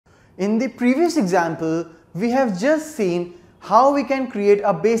In the previous example, we have just seen how we can create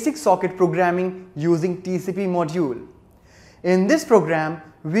a basic socket programming using TCP module. In this program,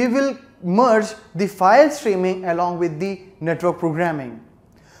 we will merge the file streaming along with the network programming.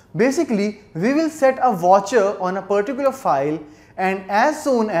 Basically, we will set a watcher on a particular file, and as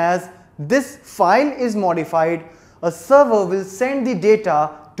soon as this file is modified, a server will send the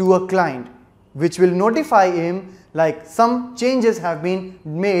data to a client, which will notify him like some changes have been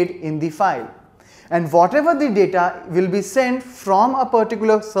made in the file. And whatever the data will be sent from a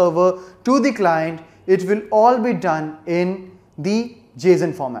particular server to the client, it will all be done in the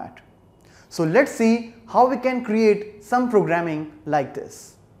JSON format. So let's see how we can create some programming like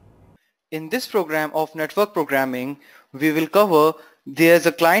this. In this program of network programming, we will cover there's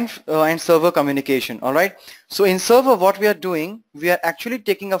a client and server communication. Alright, so in server what we are doing, we are actually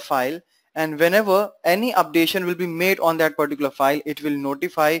taking a file, and whenever any updation will be made on that particular file, it will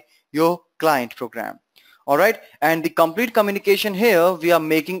notify your client program. Alright, and the complete communication here we are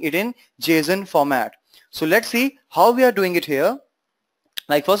making it in JSON format. So let's see how we are doing it here.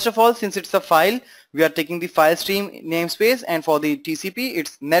 Like first of all, since it's a file, we are taking the file stream namespace, and for the TCP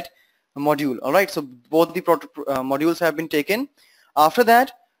it's net module. Alright, so both the modules have been taken. After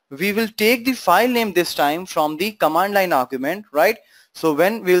that, we will take the file name this time from the command line argument, right? So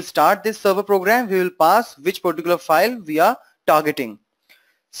when we will start this server program, we will pass which particular file we are targeting.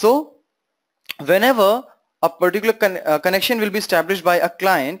 So whenever a particular connection will be established by a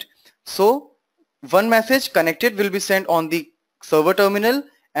client, so one message connected will be sent on the server terminal,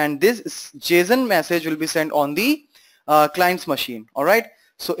 and this JSON message will be sent on the client's machine. Alright,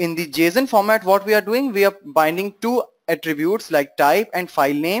 so in the JSON format what we are doing, we are binding two attributes like type and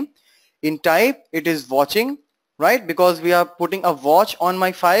file name. In type it is watching, right, because we are putting a watch on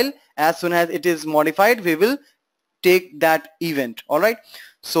my file. As soon as it is modified, we will take that event. Alright,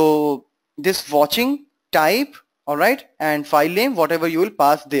 so this watching type, alright, and file name, whatever you will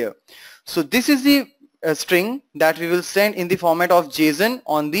pass there. So this is the string that we will send in the format of JSON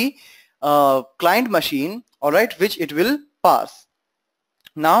on the client machine, alright, which it will pass.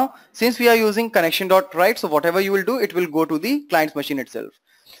 Now since we are using connection.write, so whatever you will do, it will go to the client's machine itself.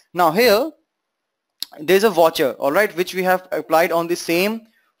 Now here there is a watcher, alright, which we have applied on the same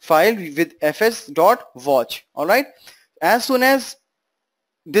file with fs.watch. Alright, as soon as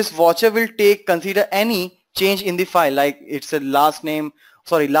this watcher will consider any change in the file, like it's a last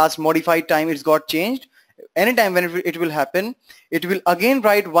modified time it's got changed, anytime when it will happen, it will again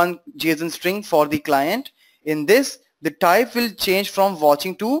write one JSON string for the client. In this, the type will change from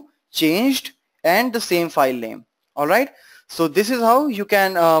watching to changed and the same file name. Alright, so this is how you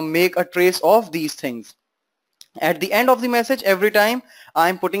can make a trace of these things. At the end of the message, every time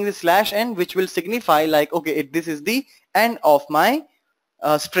I'm putting the /n, which will signify like, okay, this is the end of my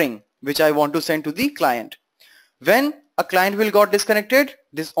string which I want to send to the client. When a client will got disconnected,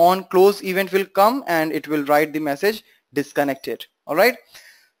 this on close event will come and it will write the message disconnected. Alright,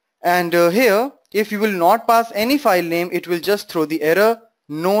 and here if you will not pass any file name, it will just throw the error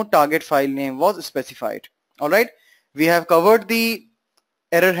no target file name was specified. Alright, we have covered the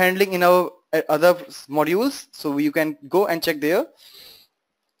error handling in our other modules, so you can go and check there.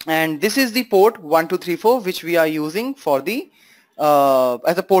 And this is the port 1234 which we are using for the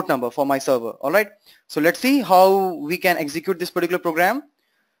as a port number for my server. Alright, so let's see how we can execute this particular program.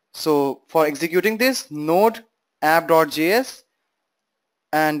 So for executing this, node app.js,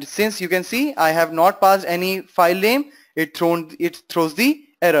 and since you can see I have not passed any file name, it throws the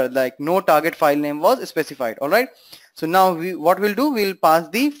error like no target file name was specified. Alright, so now what we'll do, we'll pass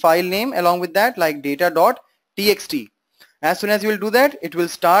the file name along with that, like data.txt. As soon as you will do that, it will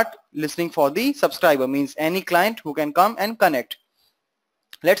start listening for the subscriber, means any client who can come and connect.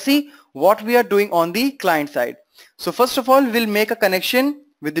 Let's see what we are doing on the client side. So first of all, we'll make a connection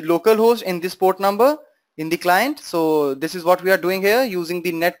with the local host in this port number in the client. So this is what we are doing here using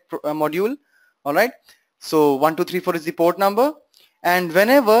the net module. Alright, so 1234 is the port number, and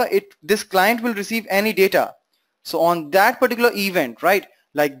whenever this client will receive any data, so on that particular event, right,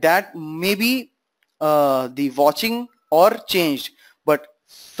 like that maybe the watching or changed, but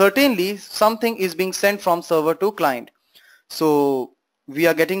certainly something is being sent from server to client. So we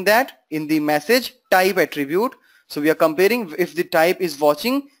are getting that in the message type attribute. So we are comparing, if the type is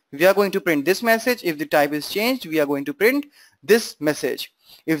watching, we are going to print this message. If the type is changed, we are going to print this message.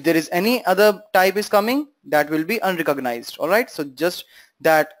 If there is any other type is coming, that will be unrecognized. Alright, so just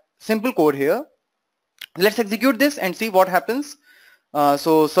that simple code here. Let's execute this and see what happens.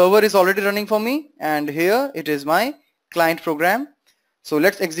 So server is already running for me, and here it is my client program. So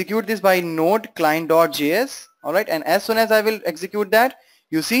let's execute this by node client.js. Alright, and as soon as I will execute that,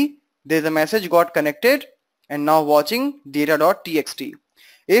 you see there's a message got connected and now watching data.txt.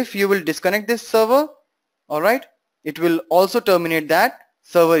 If you will disconnect this server, alright, it will also terminate that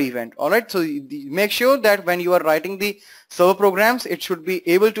server event. Alright, so make sure that when you are writing the server programs, it should be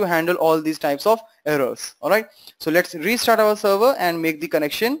able to handle all these types of errors. Alright, so let's restart our server and make the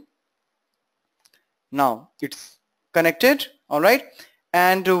connection. Now it's connected. Alright,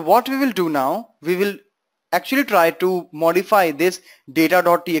 and what we will do now, we will actually try to modify this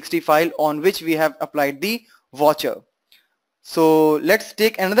data.txt file on which we have applied the voucher. So let's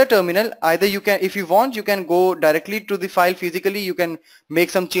take another terminal. Either you can, if you want, you can go directly to the file physically, you can make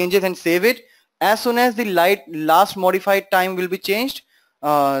some changes and save it. As soon as the last modified time will be changed,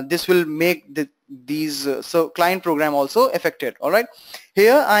 this will make these client program also affected. Alright,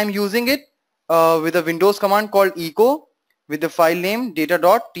 here I am using it with a Windows command called echo with the file name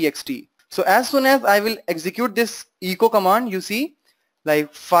data.txt. So as soon as I will execute this echo command, you see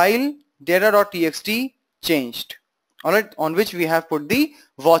like file data.txt changed. Alright, on which we have put the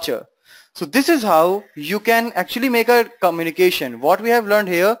voucher. So this is how you can actually make a communication. What we have learned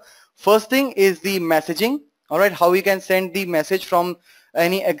here, first thing is the messaging. Alright, how we can send the message from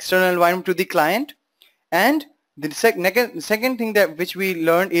any external environment to the client. And the second thing that which we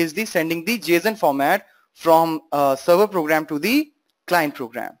learned is the sending the JSON format from server program to the client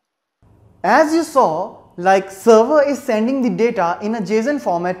program. As you saw, like server is sending the data in a JSON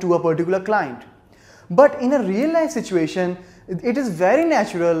format to a particular client. But in a real life situation, it is very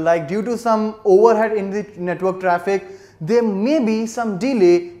natural, like due to some overhead in the network traffic, there may be some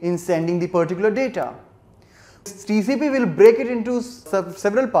delay in sending the particular data. TCP will break it into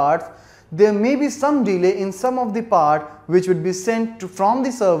several parts. There may be some delay in some of the part which would be sent from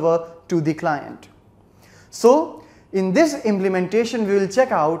the server to the client. So in this implementation, we will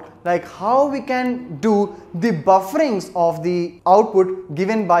check out like how we can do the bufferings of the output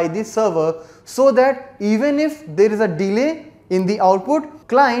given by the server, so that even if there is a delay in the output,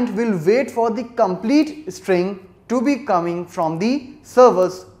 client will wait for the complete string to be coming from the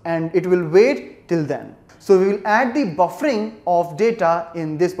servers and it will wait till then. So we will add the buffering of data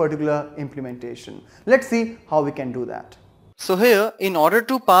in this particular implementation. Let's see how we can do that. So here, in order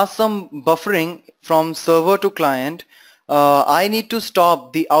to pass some buffering from server to client, I need to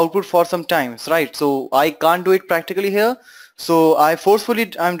stop the output for some times, right? So I can't do it practically here. So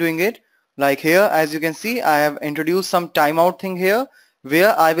I'm doing it. Like here, as you can see, I have introduced some timeout thing here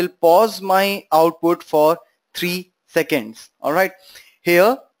where I will pause my output for 3 seconds. Alright.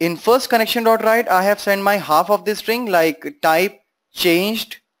 Here in first connection.write, I have sent my half of the string like type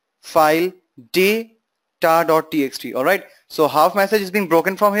changed file data.txt. Alright. So half message is being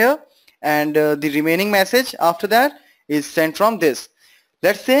broken from here, and the remaining message after that is sent from this.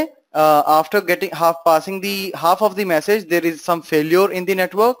 Let's say after passing the half of the message, there is some failure in the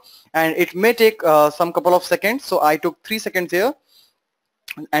network and it may take some couple of seconds. So I took 3 seconds here,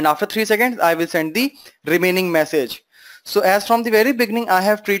 and after 3 seconds I will send the remaining message. So as from the very beginning, I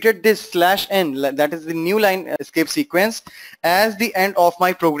have treated this /n, that is the new line escape sequence, as the end of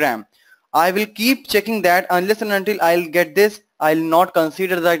my program. I will keep checking that unless and until I'll get this, I'll not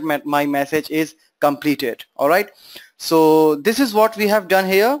consider that my message is completed. Alright, so this is what we have done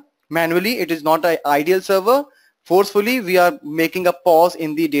here manually. It is not an ideal server. Forcefully we are making a pause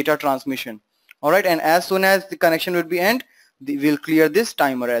in the data transmission. Alright, and as soon as the connection will be end, we'll clear this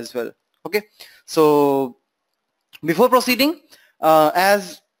timer as well. Okay, so before proceeding,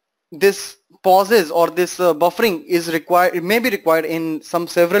 as this pauses or this buffering is required, it may be required in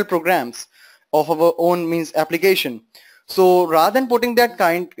several programs of our own means application. So rather than putting that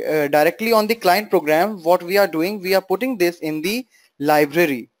kind directly on the client program, what we are doing, we are putting this in the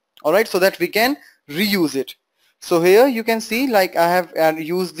library. Alright, so that we can reuse it. So here you can see like I have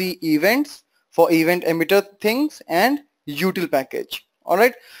used the events for event emitter things and util package.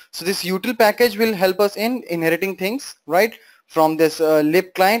 Alright, so this util package will help us in inheriting things, right, from this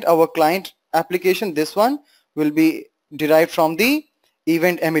lib client. Our client application, this one will be derived from the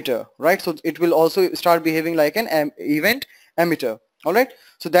event emitter, right? So it will also start behaving like an event emitter. Alright,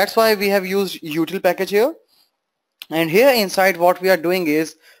 so that's why we have used util package here. And here inside what we are doing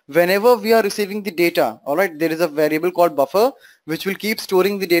is, whenever we are receiving the data, alright, there is a variable called buffer which will keep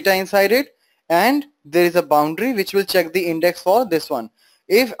storing the data inside it, and there is a boundary which will check the index for this one.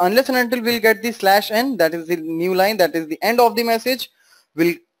 If unless and until we'll get the /n, that is the new line, that is the end of the message,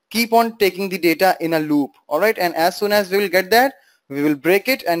 we'll keep on taking the data in a loop. Alright, and as soon as we will get that, we will break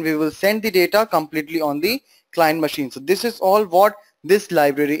it and we will send the data completely on the client machine. So this is all what this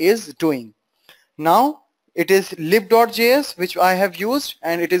library is doing. Now it is lib.js which I have used,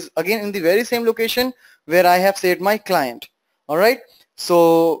 and it is again in the very same location where I have saved my client. Alright,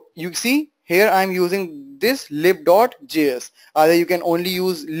 So you see here I'm using this lib.js. Either you can only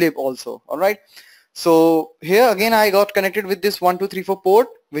use lib also. Alright. So here again I got connected with this 1234 port,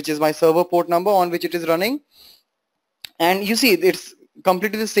 which is my server port number on which it is running. And you see it's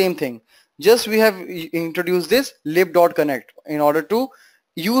completely the same thing. Just we have introduced this lib.connect in order to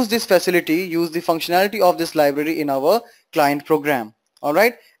use this facility, use the functionality of this library in our client program.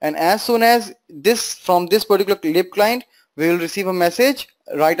 Alright. And as soon as this, from this particular lib client, we will receive a message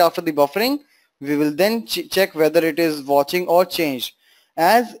right after the buffering. We will then check whether it is watching or changed.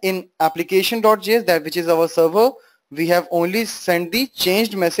 As in application.js, that which is our server, we have only sent the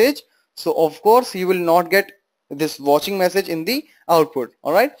changed message. So of course you will not get this watching message in the output.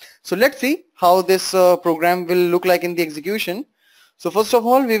 Alright. So let's see how this program will look like in the execution. So first of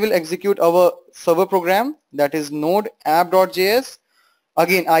all, we will execute our server program, that is node app.js.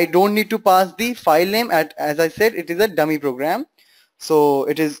 Again, I don't need to pass the file name, as I said, it is a dummy program. So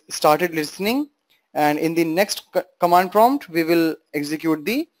it is started listening, and in the next command prompt we will execute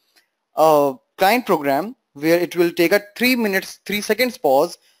the client program, where it will take a 3 seconds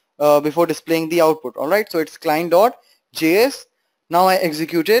pause before displaying the output. Alright, so it's client.js. Now I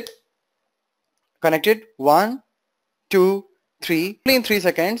execute it, connected 1, 2, 3. In 3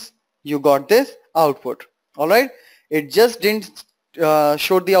 seconds you got this output. Alright, it just didn't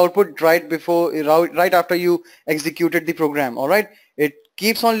show the output right after you executed the program. Alright, it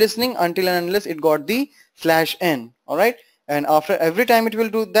keeps on listening until and unless it got the /n. Alright, and after every time it will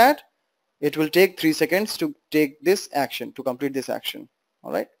do that, it will take 3 seconds to take this action, to complete this action.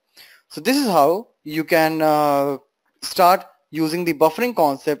 Alright, so this is how you can start using the buffering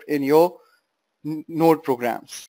concept in your Node programs.